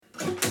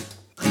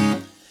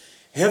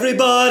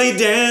Everybody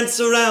dance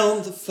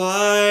around the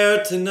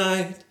fire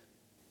tonight.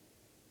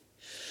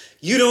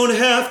 You don't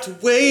have to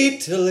wait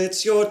till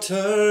it's your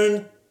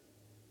turn.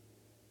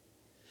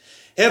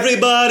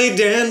 Everybody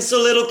dance a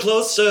little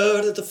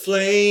closer to the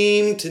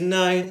flame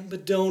tonight,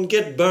 but don't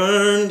get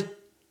burned.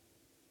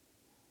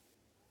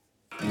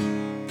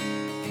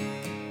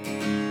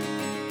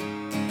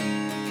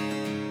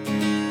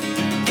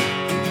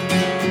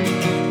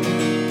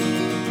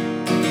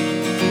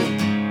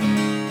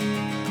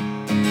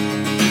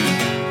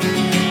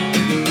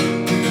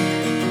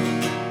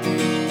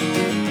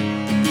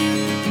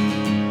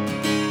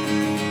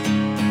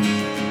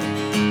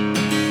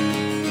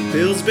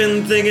 Bill's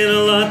been thinking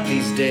a lot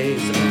these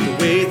days about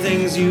the way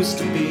things used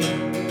to be.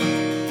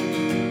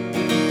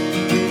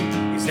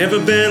 He's never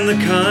been the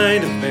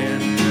kind of man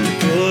to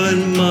put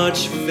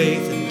much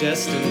faith in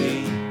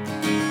destiny.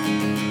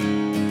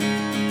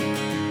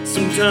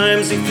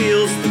 Sometimes he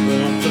feels the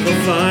warmth of a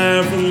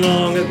fire from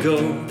long ago.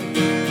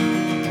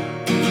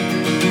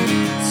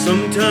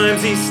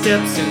 Sometimes he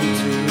steps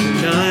into the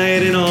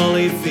night and all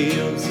he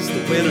feels is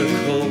the winter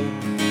cold.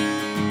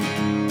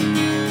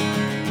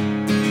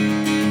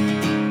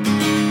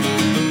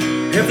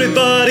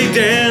 Everybody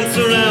dance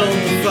around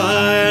the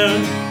fire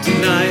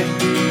tonight.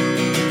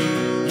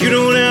 You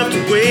don't have to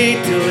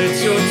wait till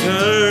it's your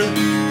turn.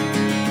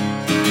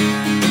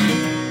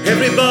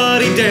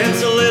 Everybody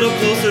dance a little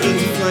closer to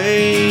the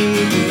flame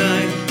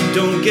tonight.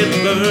 Don't get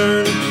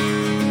burned.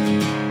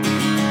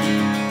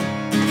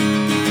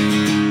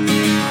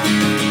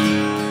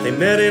 They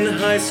met in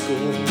high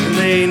school and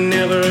they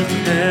never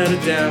had a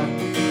doubt.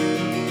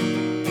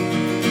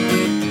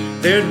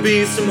 There'd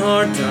be some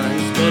hard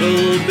times, but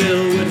old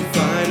Bill would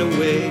find a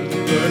way to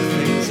work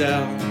things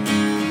out.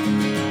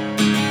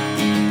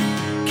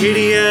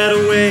 Katie had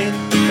a way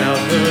about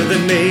her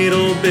that made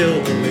old Bill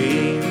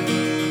believe.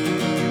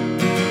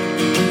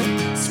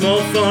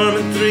 Small farm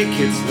and 3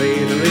 kids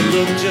later, it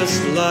looked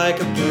just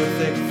like a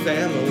perfect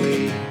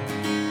family.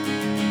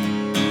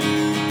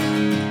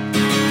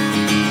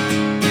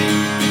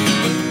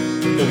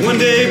 But one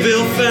day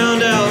Bill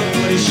found out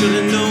what he should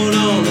have known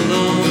all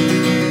along.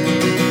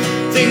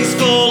 Things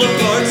fall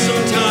apart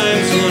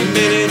sometimes. 1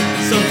 minute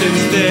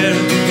something's there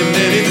and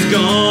then it's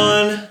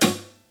gone.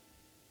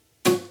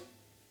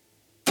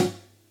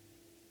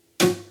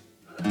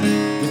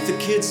 With the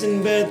kids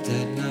in bed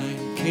that night,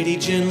 Katie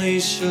gently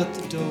shut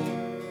the door.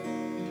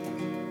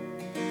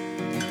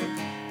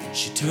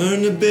 She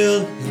turned to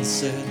Bill and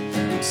said,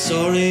 "I'm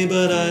sorry,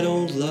 but I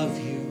don't love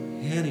you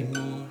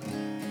anymore."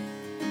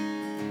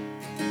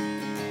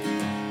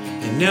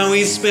 And now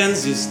he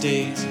spends his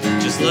days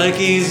just like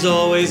he's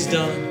always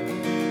done.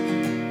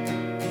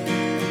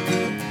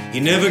 He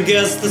never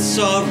guessed the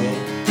sorrow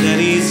that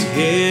he's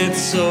hid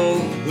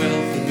so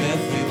well from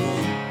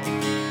everyone.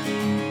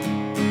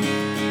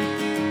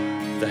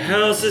 The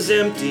house is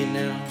empty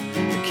now,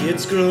 the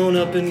kid's grown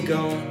up and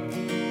gone.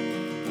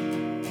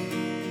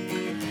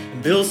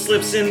 And Bill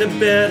slips into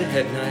bed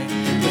at night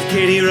with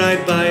Katie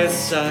right by his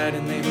side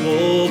and they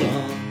hold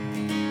on.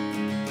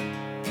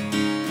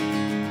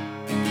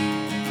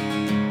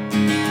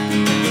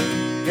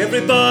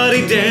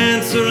 Everybody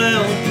dance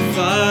around the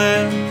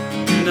fire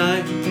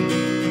tonight.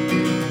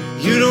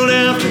 You don't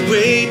have to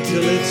wait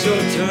till it's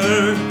your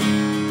turn.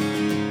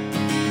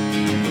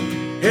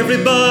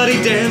 Everybody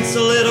dance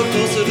a little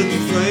closer to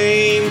the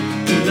flame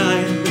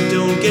tonight, but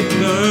don't get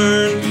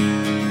burned.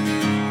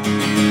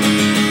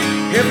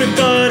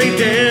 Everybody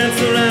dance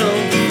around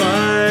the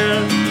fire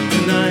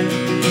tonight.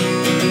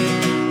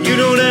 You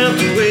don't have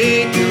to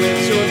wait till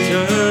it's your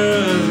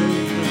turn.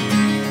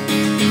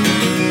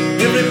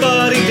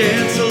 Everybody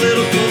dance a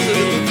little closer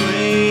to the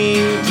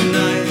flame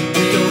tonight,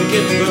 but don't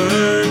get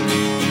burned.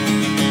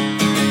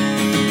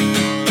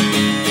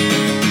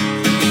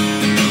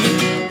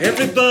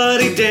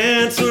 Everybody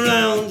dance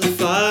around the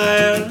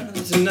fire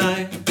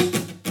tonight.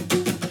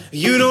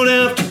 You don't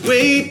have to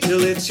wait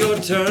till it's your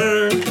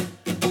turn.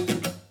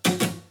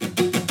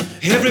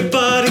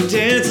 Everybody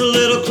dance a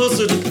little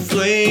closer to the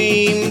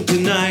flame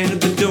tonight,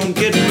 but don't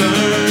get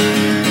burned.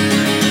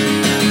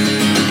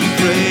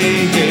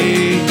 Pray,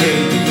 hey,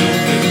 hey,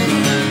 don't get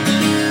burned.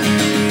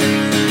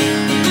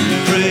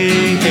 Pray,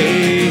 hey,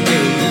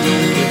 hey,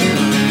 don't get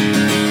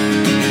burned.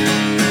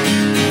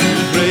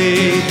 Pray,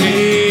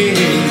 hey,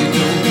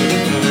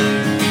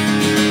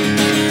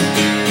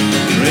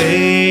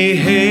 hey,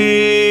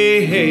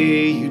 hey,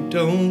 hey, you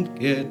don't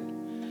get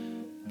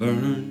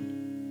burned.